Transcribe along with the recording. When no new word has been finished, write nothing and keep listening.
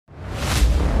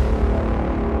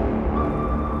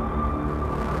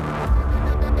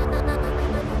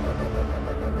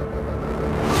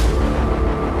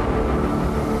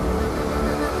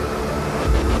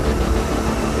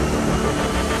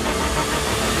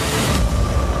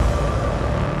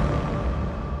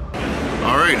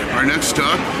Our next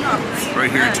stop,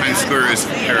 right here in Times Square, is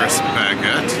Paris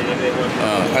Baguette.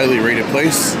 Highly rated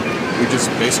place. We just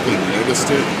basically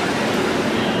noticed it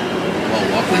while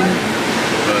walking,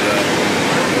 but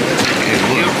let's take a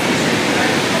look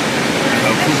at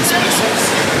how cool this place is.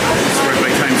 It's right by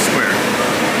Times Square.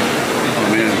 Oh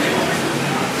man,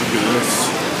 look at this.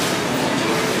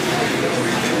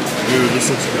 Dude,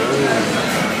 this looks good.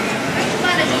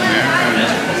 Oh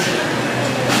man.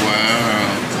 Wow.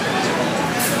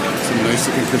 Some nice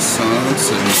looking croissants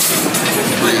and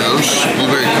brioche,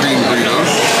 blueberry cream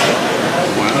brioche.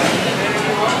 Wow.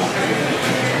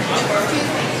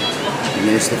 And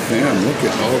there's the fam. Look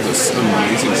at all this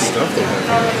amazing stuff they have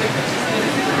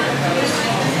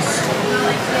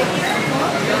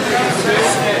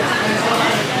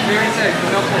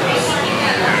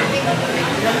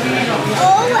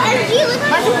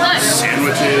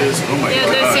sandwiches. Oh my god.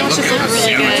 The sandwiches look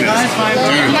really good.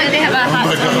 Like they have a hot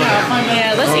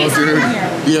yeah, let's eat something here.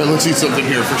 Yeah, let's eat something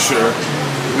here for sure.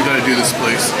 We gotta do this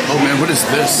place. Oh man, what is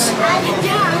this?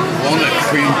 Walnut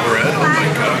cream bread. Oh my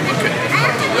god, look at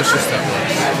how delicious that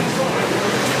looks.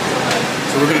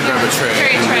 So we're gonna grab a tray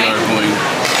and we are going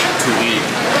to eat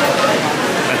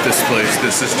at this place.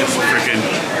 This is just freaking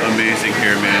amazing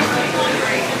here, man.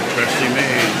 Freshly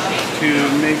made to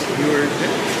make your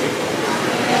day.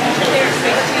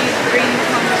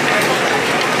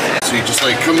 So you just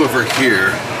like come over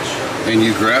here and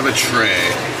you grab a tray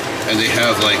and they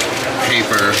have like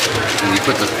paper and you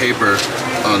put the paper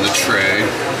on the tray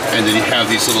and then you have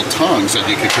these little tongs that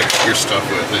you can pick your stuff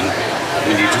with and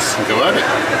you just go at it.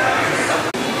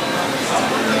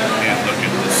 And look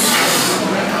at this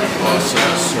awesome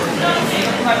assortment of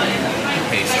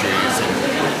pastries and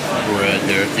bread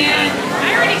there at the end.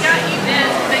 I already got you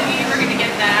this, but you were going to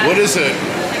get that. What is it?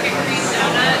 Like a cream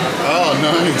donut. Oh,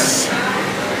 nice.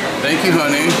 Thank you,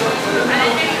 honey.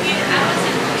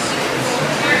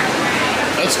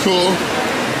 That's cool.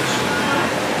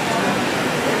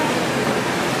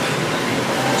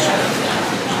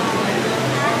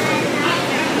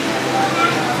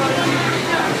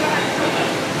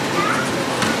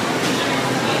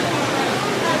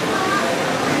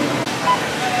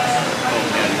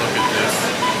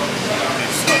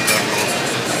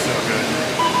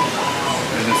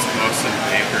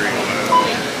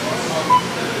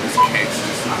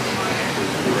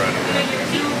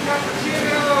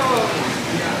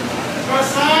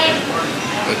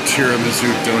 A tiramisu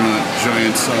donut,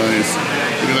 giant size.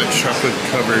 Look at that chocolate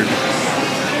covered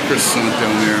croissant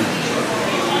down there.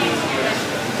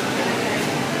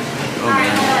 Oh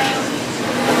man.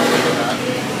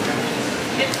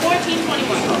 It's $14.21.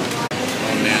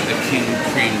 Oh man, the king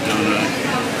cream donut.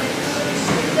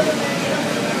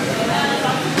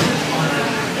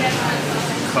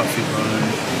 Coffee bun.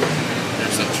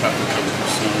 There's that chocolate covered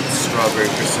croissant, strawberry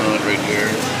croissant right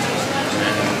there.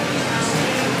 Man.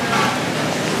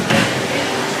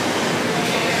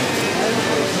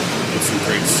 Some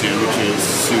great sandwiches,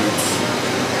 soups.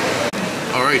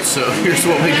 Alright, so here's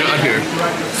what we got here.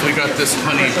 So we got this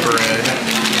honey bread,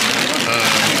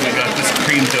 we got this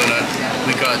cream donut,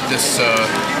 we got this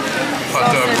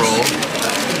hot dog roll,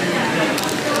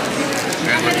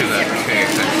 and look at that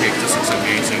cake, this looks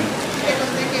amazing.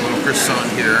 A little croissant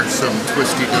here, some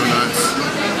twisty donuts,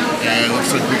 and it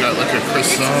looks like we got like a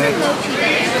croissant.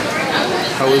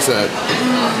 How is that?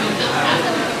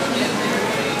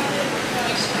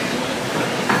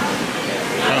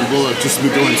 We'll just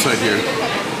go inside here.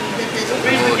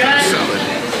 We'll look at the salad.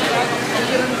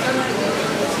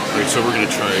 Alright, so we're going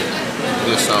to try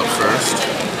this out first.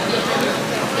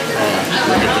 Oh,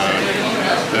 look at that.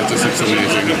 That just looks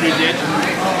amazing.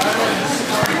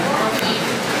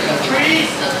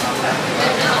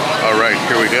 Alright,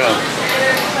 here we go.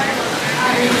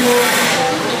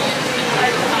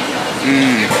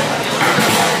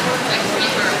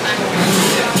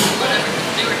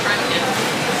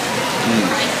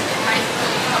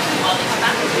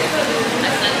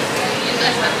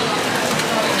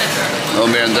 Oh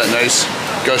man, that nice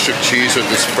gush of cheese with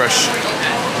this fresh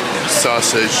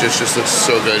sausage, it just looks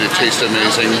so good. It tastes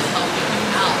amazing.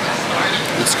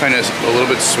 It's kind of a little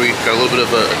bit sweet, got a little bit of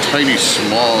a tiny,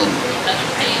 small,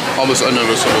 almost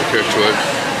unnoticeable kick to it.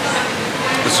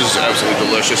 This is absolutely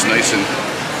delicious, nice and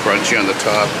crunchy on the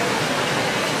top.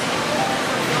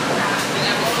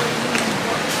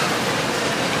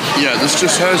 Yeah, this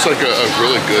just has like a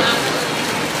really good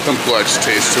complex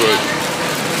taste to it.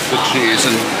 The cheese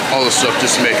and all the stuff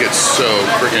just make it so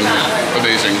freaking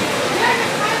amazing.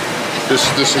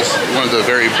 This is one of the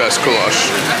very best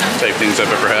goulash type things I've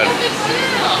ever had.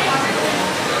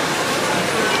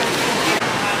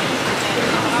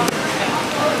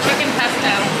 Chicken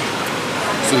pesto.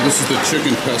 So this is the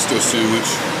chicken pesto sandwich.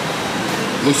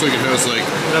 Looks like it has like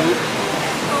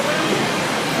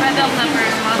red bell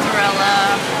peppers,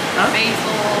 mozzarella,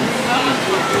 basil,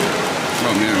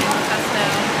 oh man. pesto.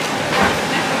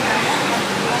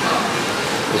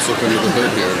 Let's look under the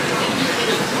hood here.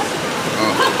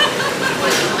 Oh.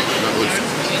 That looks...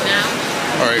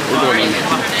 Alright, we're going in.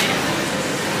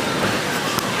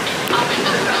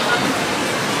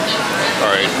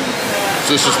 Alright.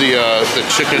 So this is the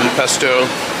chicken pesto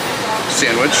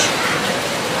sandwich.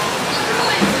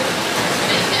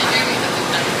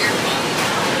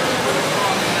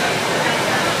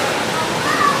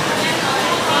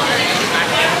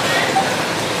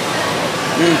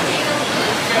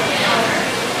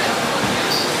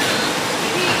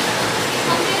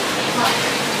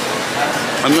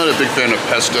 I'm not a big fan of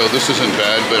pesto. This isn't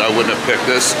bad, but I wouldn't have picked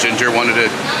this. Ginger wanted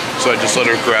it, so I just let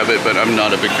her grab it, but I'm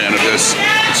not a big fan of this.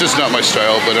 It's just not my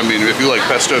style, but I mean, if you like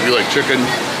pesto, if you like chicken,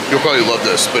 you'll probably love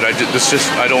this, but I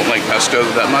don't like pesto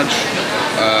that much.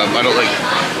 I don't like,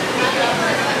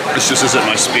 this just isn't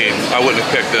my speed. I wouldn't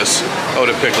have picked this. I would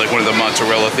have picked like one of the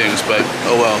mozzarella things, but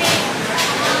oh well.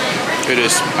 It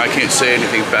is, I can't say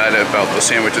anything bad about the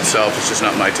sandwich itself. It's just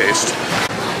not my taste.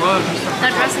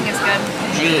 That dressing is good.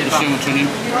 How do you like the sandwich, honey?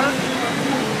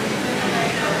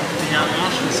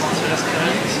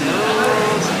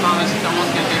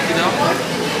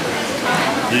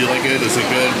 Do you like it? Is it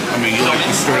good? I mean, you like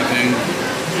this sort of thing.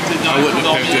 I wouldn't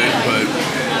have picked it, but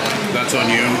that's on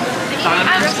you.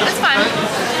 It's fine.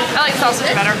 I like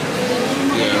sausage better.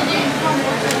 Yeah.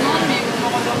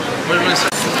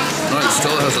 Alright,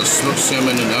 Stella has a smoked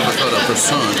salmon and avocado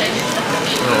croissant.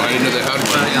 Oh, I didn't know they had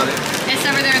one. It's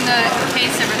over there in the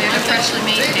case over there, the freshly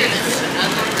made case.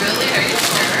 Really? Are you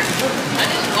sure? I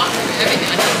didn't walk through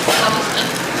everything.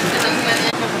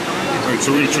 Alright,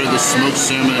 so we're gonna try the smoked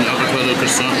salmon and avocado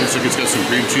croissant. Looks like it's got some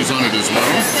cream cheese on it as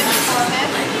well.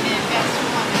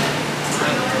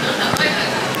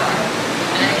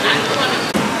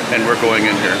 And we're going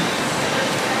in here.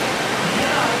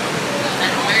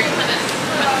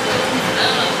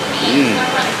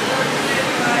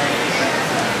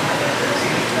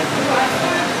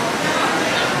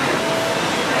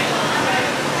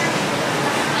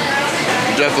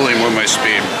 Definitely more my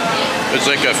speed. It's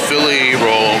like a Philly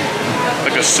roll,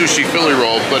 like a sushi Philly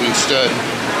roll, but instead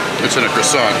it's in a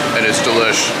croissant, and it's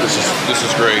delish. This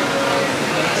is great.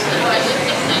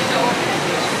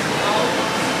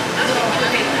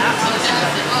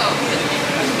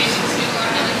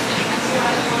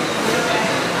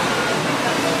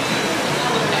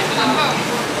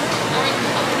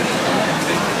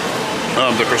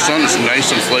 The croissant is nice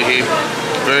and flaky,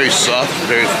 very soft,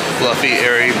 very fluffy,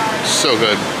 airy, so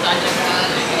good.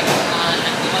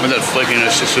 And that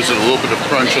flakiness just gives it a little bit of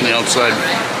crunch on the outside.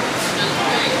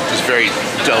 Just very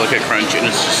delicate crunch, and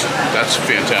that's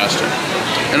fantastic.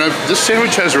 And this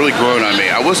sandwich has really grown on me.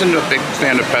 I wasn't a big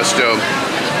fan of pesto.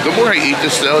 The more I eat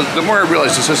this, the more I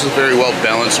realize this is a very well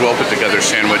balanced, well put together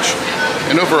sandwich.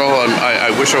 And overall, I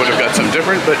wish I would have got something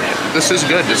different, but this is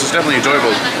good. This is definitely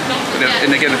enjoyable.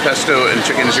 And again, if pesto and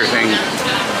chicken is your thing,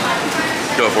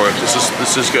 go for it. This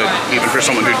is good, even for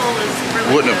someone who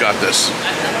wouldn't have got this.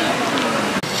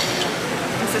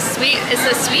 It's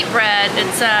a sweet bread.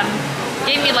 It's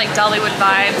gave me like Dollywood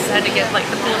vibes. I had to get like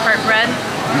the pull apart bread.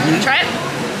 Try it.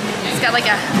 It's got like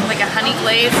a honey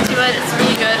glaze to it. It's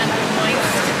really good and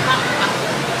moist.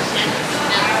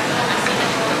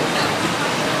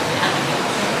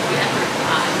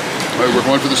 All right, we're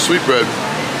going for the sweet bread.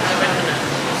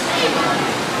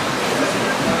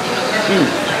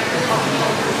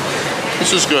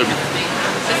 This is good.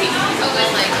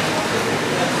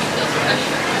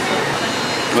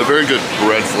 A very good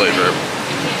bread flavor.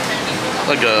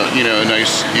 Like a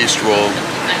nice yeast roll.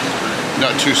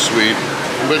 Not too sweet,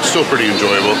 but it's still pretty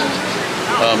enjoyable.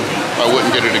 I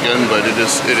wouldn't get it again, but it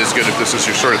is good if this is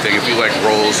your sort of thing. If you like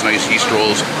rolls, nice yeast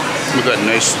rolls with that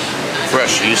nice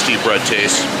fresh yeasty bread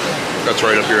taste, that's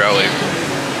right up your alley.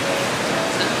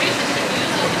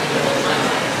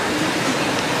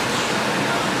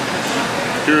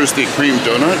 Here's the cream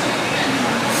donut.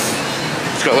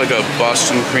 It's got like a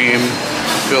Boston cream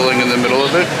filling in the middle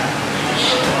of it.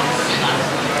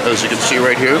 As you can see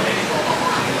right here,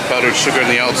 powdered sugar on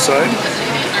the outside.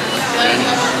 And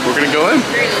we're gonna go in.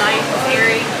 Very light,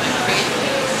 airy.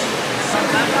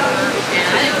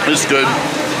 It's good.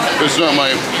 It's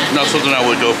not something I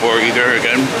would go for either.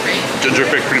 Again, Ginger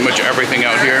picked pretty much everything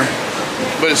out here,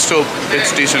 but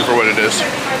it's decent for what it is.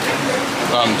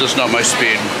 Just not my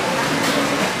speed.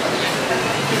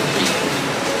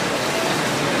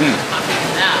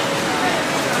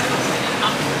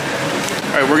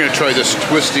 Alright, we're gonna try this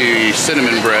twisty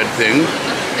cinnamon bread thing.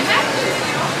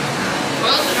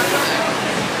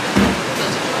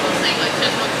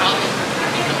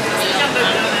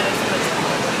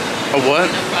 A what?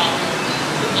 A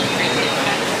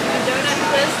donut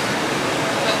twist.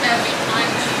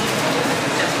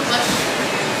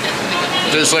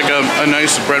 There's like a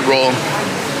nice bread roll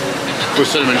with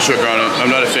cinnamon sugar on it. I'm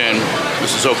not a fan.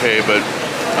 This is okay, but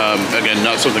again,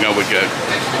 not something I would get.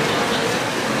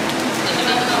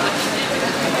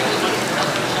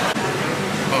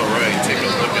 Alright, take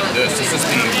a look at this. This is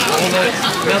the walnut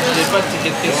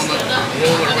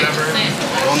roll or whatever.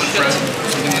 Walnut bread,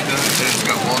 something like that. And it's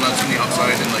got walnuts on the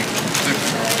outside and like the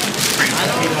cream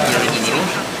there in the middle.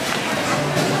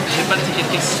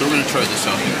 So we're gonna try this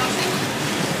out here.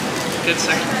 Good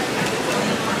second.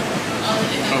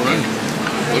 Alright,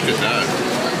 look at that.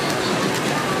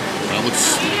 That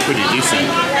looks pretty decent.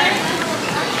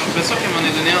 Je suis pas sûr qu'elle m'en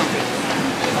ait donné un.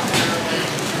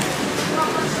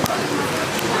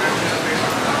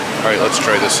 Alright, let's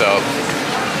try this out.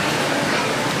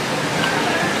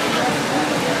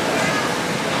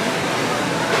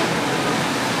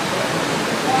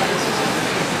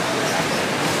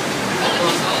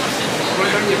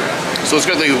 So it's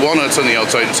got the walnuts on the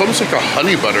outside. It's almost like a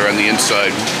honey butter on the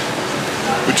inside,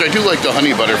 which I do like the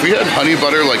honey butter. If we had honey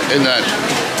butter like in that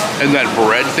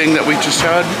bread thing that we just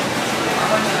had,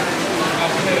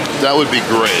 that would be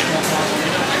great.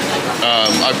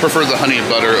 I prefer the honey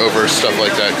butter over stuff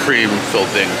like that cream-filled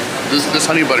thing. This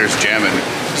honey butter is jamming.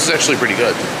 This is actually pretty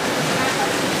good.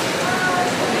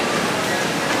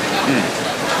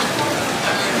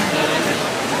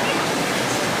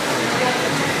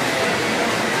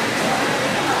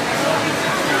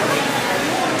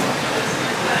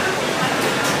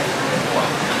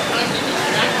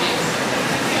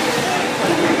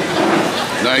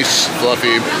 Nice,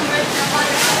 fluffy,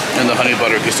 and the honey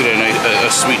butter gives it a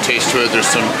sweet taste to it. There's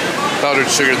some powdered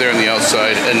sugar there on the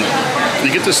outside, and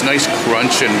you get this nice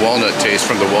crunch and walnut taste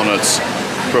from the walnuts,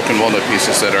 broken walnut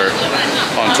pieces that are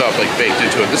on top, like baked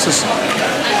into it. This is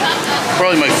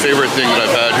probably my favorite thing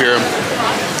that I've had here.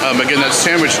 Again, that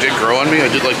sandwich did grow on me. I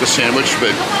did like the sandwich,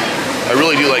 but I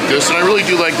really do like this, and I really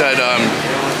do like that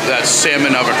that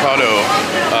salmon avocado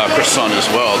croissant as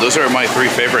well. Those are my three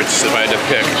favorites if I had to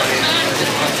pick.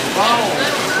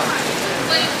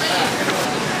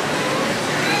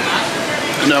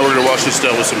 Now we're gonna wash this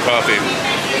down with some coffee.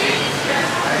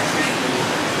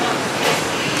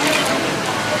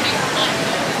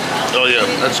 Oh yeah,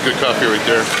 that's good coffee right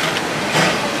there.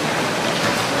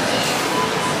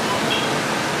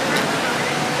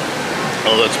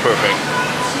 Oh, that's perfect.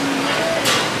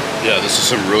 Yeah, this is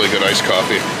some really good iced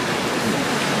coffee.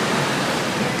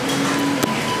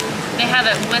 They have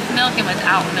it with milk and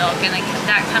without milk, and like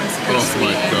that comes pretty Oh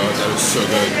my god, that is so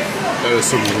good. That is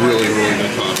some really, really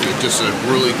good coffee. Just a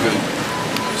really good,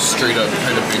 straight up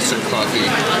kind of basic coffee.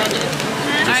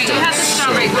 Alright, you have the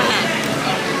strawberry. Go ahead.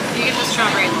 You get the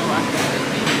strawberry in the book.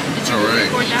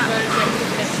 Alright.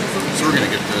 So So we're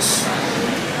gonna get this.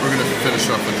 We're gonna finish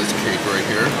off with this cake right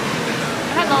here.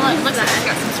 it looks like it's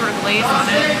got some sort of glaze on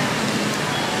it.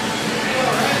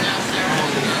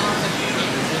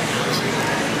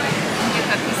 Get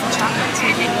that piece of chocolate too.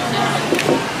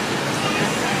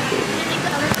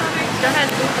 Go ahead.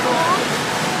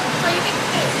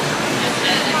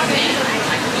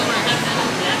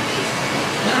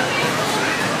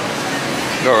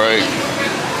 Alright,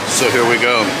 so here we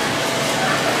go.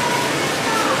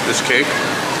 This cake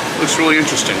looks really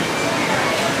interesting.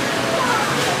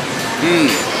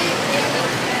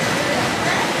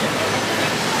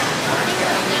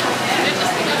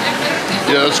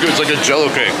 Yeah, that's good. It's like a Jello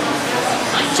cake.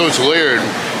 So it's layered,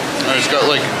 and it's got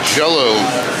like Jello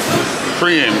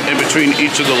cream in between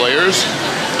each of the layers,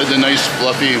 and the nice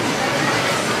fluffy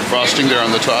frosting there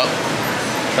on the top.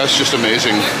 That's just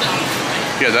amazing.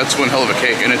 Yeah, that's one hell of a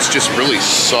cake, and it's just really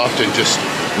soft and just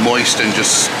moist and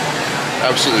just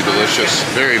absolutely delicious.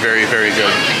 Very, very, very good.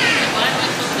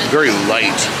 Very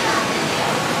light.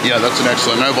 Yeah, that's an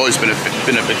excellent. I've always been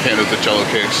a big fan of the Jello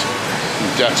cakes.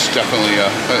 That's definitely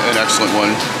an excellent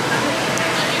one.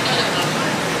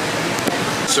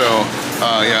 So,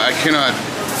 yeah, I cannot.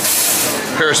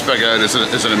 Paris Baguette is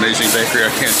an amazing bakery.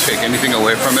 I can't take anything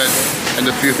away from it. And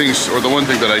the few things, or the one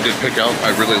thing that I did pick out,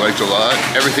 I really liked a lot.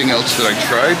 Everything else that I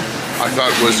tried, I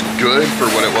thought was good for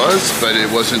what it was, but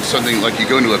it wasn't something like you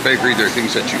go into a bakery, there are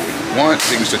things that you would want,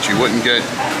 things that you wouldn't get.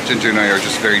 Ginger and I are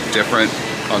just very different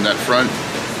on that front.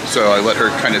 So I let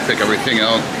her kind of pick everything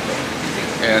out.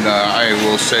 And I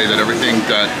will say that everything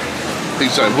that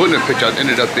things I wouldn't have picked out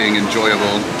ended up being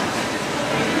enjoyable.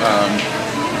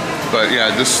 But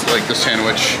yeah, this, like the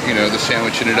sandwich, you know, the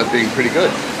sandwich ended up being pretty good.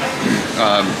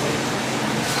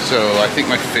 So I think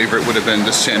my favorite would have been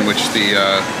this sandwich,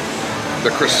 the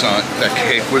the croissant, that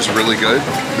cake was really good,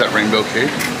 that rainbow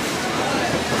cake.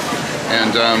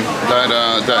 And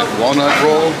that walnut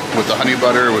roll with the honey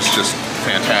butter was just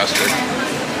fantastic.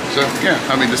 So yeah,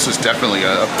 I mean, this is definitely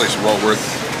a place well worth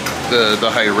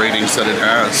the high ratings that it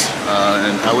has.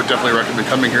 And I would definitely recommend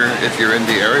coming here if you're in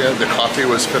the area. The coffee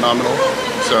was phenomenal.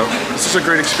 So this is a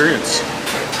great experience.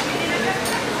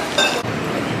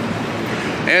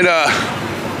 And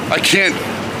I can't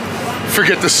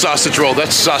forget the sausage roll.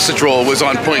 That sausage roll was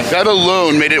on point. That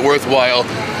alone made it worthwhile.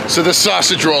 So the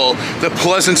sausage roll, the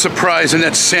pleasant surprise, and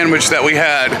that sandwich that we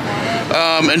had.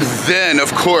 And then,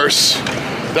 of course,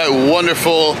 that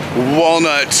wonderful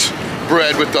walnut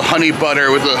bread with the honey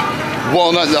butter, with the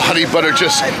walnut and the honey butter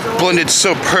just blended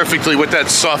so perfectly with that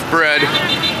soft bread.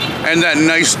 And that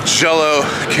nice jello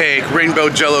cake, rainbow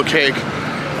jello cake.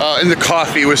 And the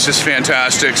coffee was just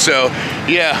fantastic. So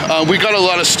yeah, we got a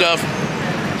lot of stuff.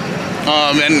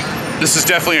 And this is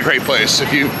definitely a great place.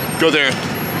 If you go there,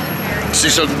 see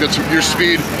something that's your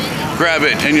speed, grab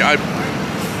it, and I'm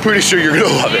pretty sure you're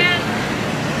gonna love it.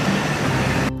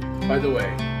 By the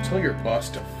way, tell your boss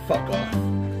to fuck off,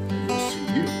 and we'll see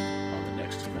you on the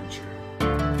next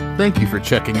adventure. Thank you for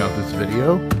checking out this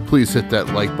video. Please hit that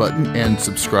like button and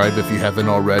subscribe if you haven't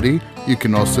already. You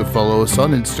can also follow us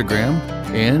on Instagram,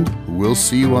 and we'll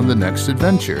see you on the next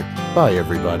adventure. Bye,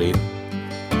 everybody.